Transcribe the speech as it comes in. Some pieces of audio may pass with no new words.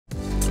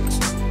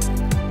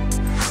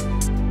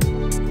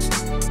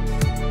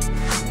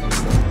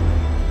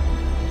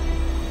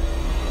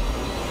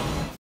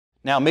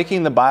Now,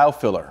 making the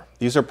biofiller.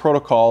 These are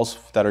protocols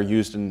that are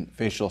used in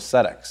facial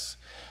aesthetics.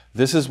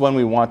 This is when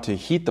we want to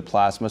heat the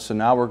plasma, so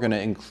now we're going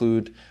to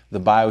include the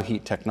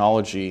bioheat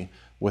technology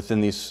within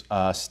these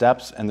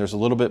steps, and there's a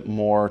little bit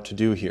more to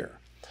do here.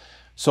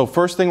 So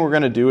first thing we're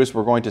going to do is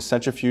we're going to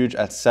centrifuge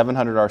at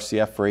 700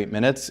 RCF for 8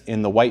 minutes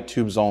in the white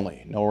tubes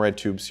only, no red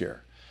tubes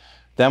here.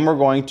 Then we're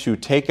going to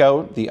take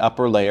out the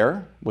upper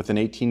layer with an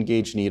 18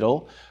 gauge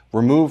needle,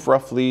 remove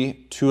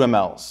roughly 2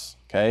 mLs,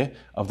 okay,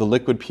 of the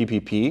liquid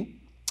PPP.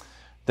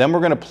 Then we're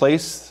going to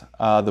place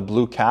the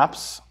blue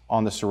caps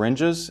on the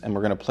syringes, and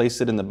we're going to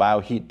place it in the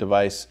bioheat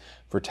device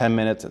for 10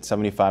 minutes at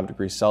 75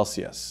 degrees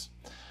Celsius.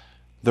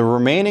 The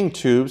remaining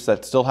tubes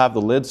that still have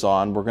the lids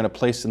on, we're going to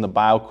place in the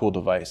biocool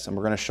device, and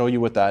we're going to show you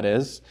what that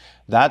is.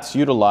 That's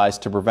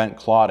utilized to prevent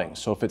clotting.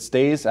 So if it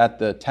stays at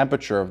the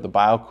temperature of the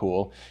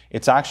biocool,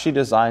 it's actually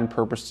designed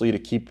purposely to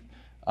keep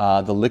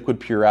the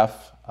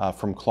Liquid-PRF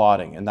from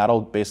clotting, and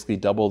that'll basically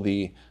double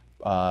the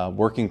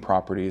working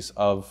properties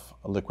of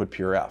a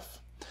Liquid-PRF.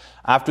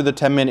 After the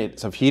 10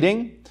 minutes of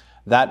heating,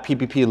 that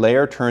PPP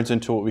layer turns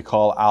into what we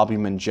call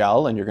albumin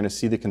gel, and you're going to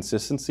see the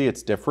consistency,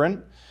 it's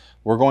different.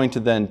 We're going to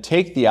then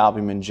take the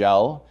albumin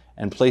gel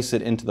and place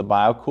it into the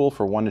biocool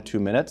for 1 to 2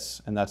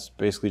 minutes, and that's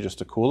basically just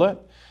to cool it.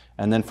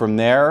 And then from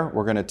there,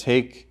 we're going to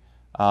take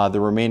the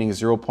remaining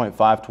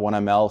 0.5 to 1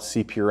 ml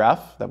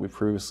C-PRF that we've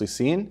previously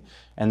seen,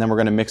 and then we're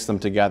going to mix them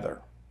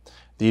together.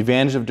 The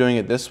advantage of doing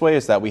it this way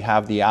is that we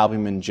have the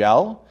albumin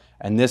gel,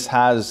 and this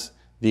has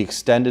the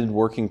extended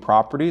working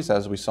properties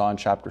as we saw in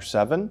Chapter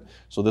 7.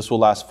 So this will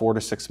last 4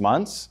 to 6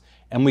 months.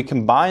 And we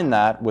combine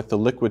that with the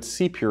liquid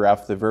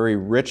C-PRF, the very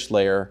rich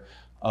layer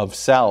of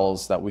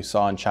cells that we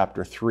saw in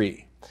Chapter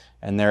 3.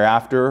 And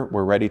thereafter,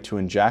 we're ready to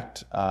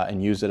inject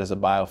and use it as a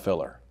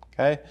biofiller.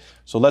 Okay?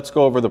 So let's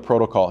go over the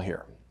protocol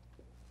here.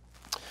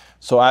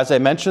 So as I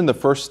mentioned, the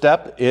first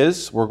step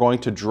is we're going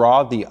to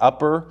draw the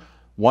upper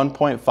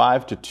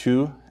 1.5 to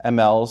 2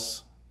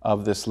 mLs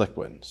of this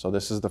liquid. So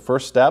this is the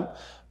first step.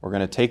 We're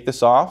going to take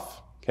this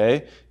off,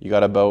 okay? You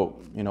got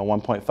about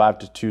 1.5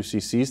 to 2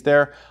 cc's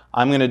there.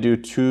 I'm going to do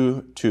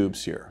 2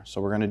 tubes here.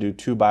 So we're going to do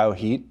 2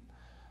 bioheat.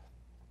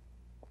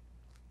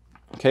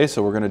 Okay,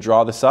 so we're going to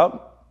draw this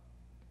up.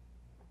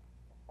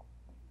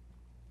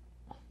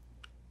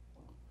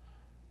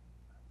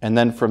 And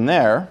then from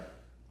there,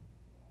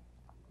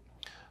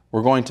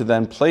 we're going to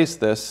then place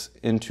this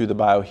into the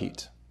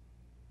bioheat.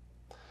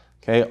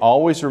 Okay,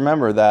 always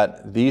remember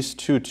that these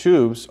 2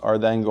 tubes are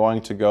then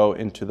going to go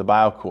into the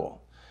biocool.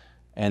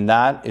 And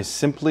that is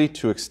simply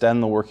to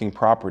extend the working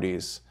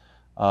properties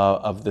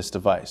of this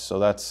device. So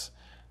that's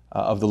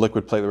of the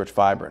liquid platelet-rich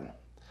fibrin.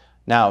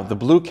 Now, the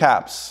blue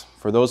caps,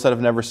 for those that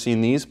have never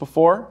seen these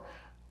before,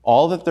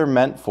 all that they're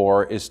meant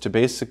for is to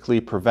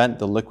basically prevent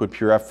the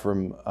Liquid-PRF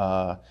from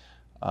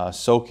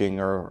soaking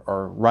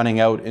or running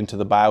out into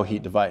the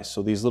bioheat device.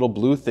 So these little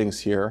blue things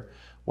here,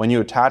 when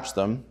you attach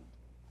them,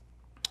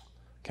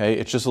 okay,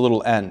 it's just a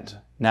little end.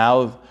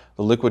 Now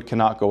the liquid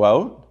cannot go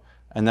out,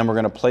 and then we're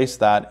going to place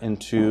that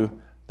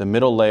into the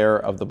middle layer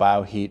of the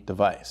bioheat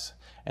device.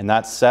 And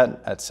that's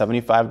set at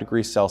 75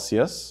 degrees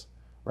Celsius,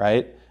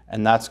 right?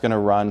 And that's going to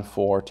run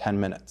for 10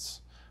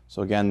 minutes.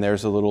 So again,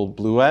 there's a little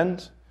blue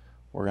end.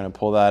 We're going to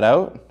pull that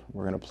out.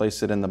 We're going to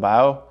place it in the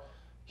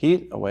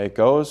bioheat. Away it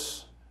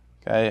goes.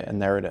 Okay,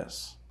 and there it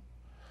is.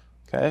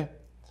 Okay.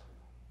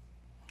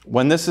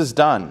 When this is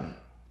done,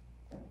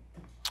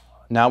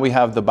 now we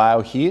have the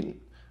bioheat.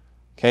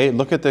 Okay,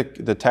 look at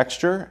the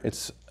texture.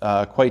 It's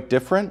quite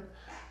different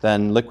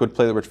than liquid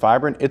platelet-rich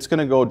fibrin. It's going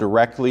to go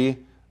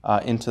directly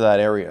into that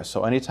area.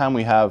 So anytime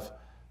we have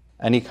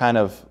any kind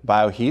of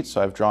bioheat,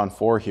 so I've drawn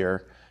 4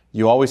 here,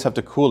 you always have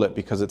to cool it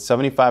because at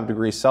 75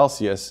 degrees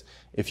Celsius,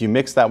 if you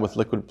mix that with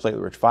liquid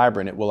platelet-rich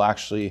fibrin, it will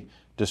actually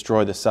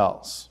destroy the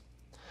cells.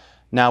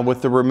 Now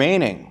with the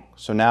remaining,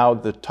 so now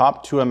the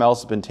top 2 mLs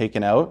have been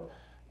taken out.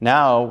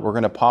 Now we're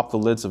going to pop the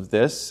lids of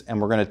this,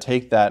 and we're going to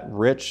take that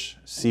rich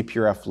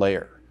C-PRF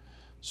layer.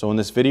 So in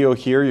this video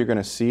here, you're going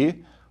to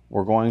see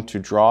we're going to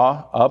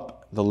draw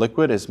up the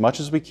liquid as much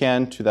as we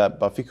can to that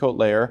buffy coat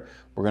layer.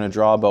 We're going to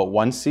draw about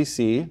 1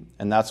 cc,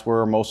 and that's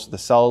where most of the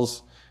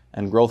cells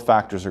and growth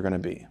factors are going to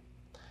be.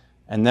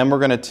 And then we're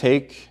going to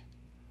take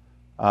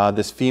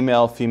this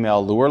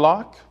female-female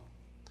luer-lock.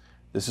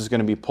 This is going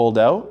to be pulled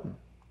out.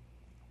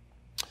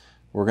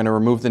 We're going to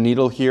remove the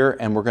needle here,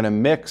 and we're going to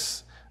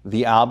mix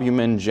the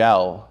albumin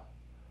gel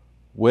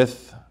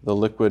with the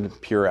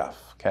Liquid-PRF,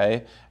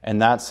 okay? And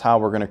that's how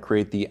we're going to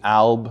create the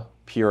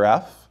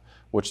Alb-PRF,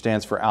 which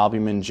stands for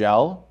albumin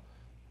gel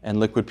and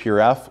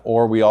Liquid-PRF,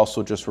 or we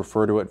also just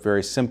refer to it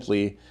very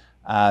simply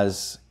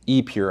as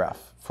E-PRF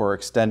for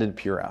extended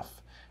PRF.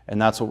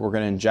 And that's what we're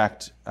going to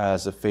inject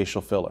as a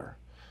facial filler.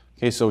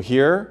 Okay, so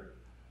here,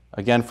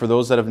 again, for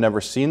those that have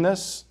never seen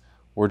this,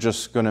 we're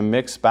just going to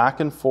mix back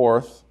and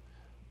forth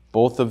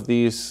both of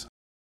these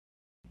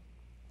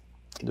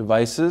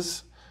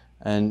devices.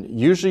 And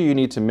usually you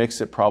need to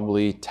mix it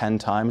probably 10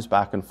 times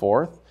back and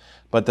forth.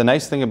 But the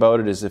nice thing about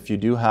it is if you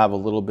do have a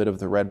little bit of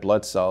the red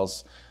blood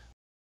cells,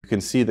 you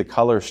can see the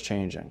colors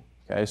changing.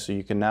 Okay, so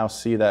you can now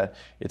see that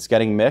it's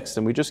getting mixed,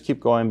 and we just keep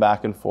going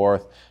back and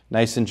forth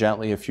nice and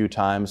gently a few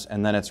times,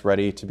 and then it's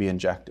ready to be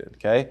injected.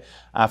 Okay,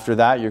 after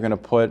that you're going to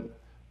put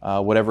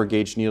whatever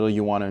gauge needle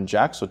you want to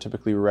inject. So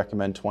typically we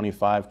recommend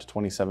 25 to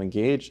 27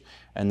 gauge,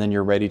 and then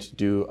you're ready to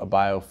do a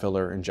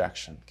biofiller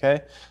injection.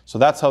 Okay, so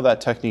that's how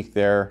that technique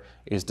there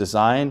is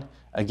designed.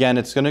 Again,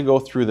 it's going to go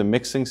through the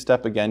mixing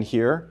step again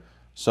here.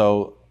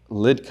 So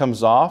lid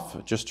comes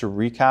off. Just to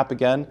recap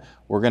again,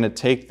 we're going to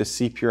take the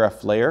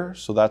C-PRF layer,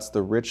 so that's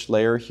the rich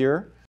layer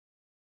here,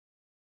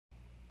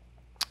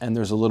 and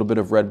there's a little bit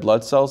of red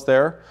blood cells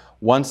there.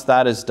 Once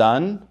that is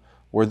done,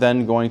 we're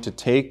then going to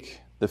take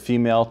the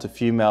female to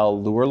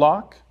female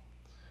luer-lock.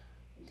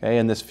 Okay,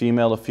 and this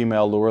female to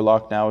female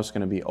luer-lock now is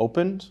going to be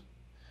opened,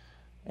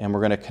 and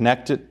we're going to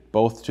connect it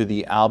both to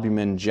the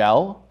albumin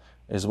gel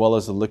as well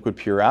as the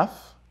Liquid-PRF.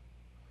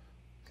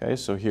 Okay,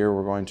 so here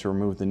we're going to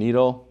remove the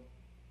needle.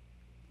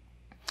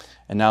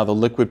 And now the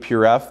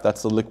Liquid-PRF,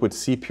 that's the liquid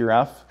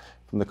C-PRF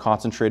from the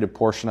concentrated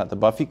portion at the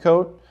buffy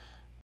coat,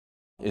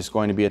 is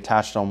going to be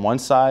attached on one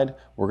side.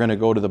 We're going to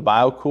go to the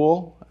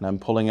biocool, and I'm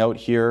pulling out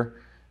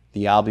here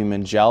the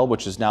albumin gel,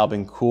 which has now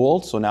been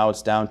cooled, so now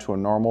it's down to a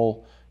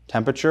normal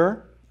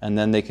temperature, and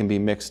then they can be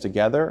mixed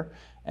together.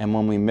 And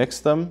when we mix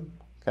them,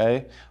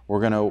 okay,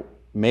 we're going to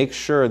make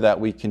sure that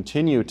we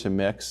continue to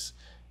mix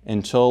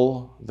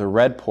until the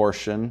red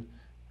portion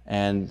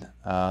and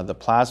the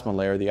plasma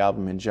layer, the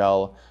albumin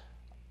gel,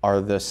 are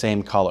the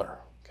same color.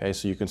 Okay,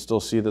 so you can still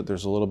see that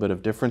there's a little bit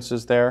of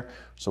differences there.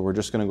 So we're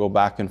just going to go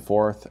back and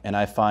forth, and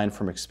I find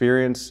from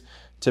experience,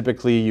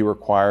 typically you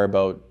require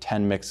about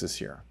 10 mixes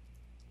here.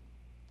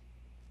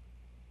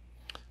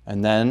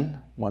 And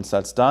then once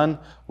that's done,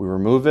 we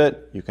remove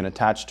it. You can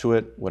attach to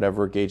it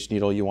whatever gauge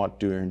needle you want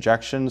to do your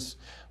injections.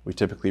 We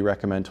typically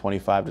recommend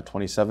 25 to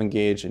 27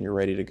 gauge, and you're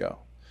ready to go.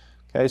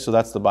 Okay, so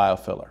that's the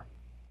biofiller.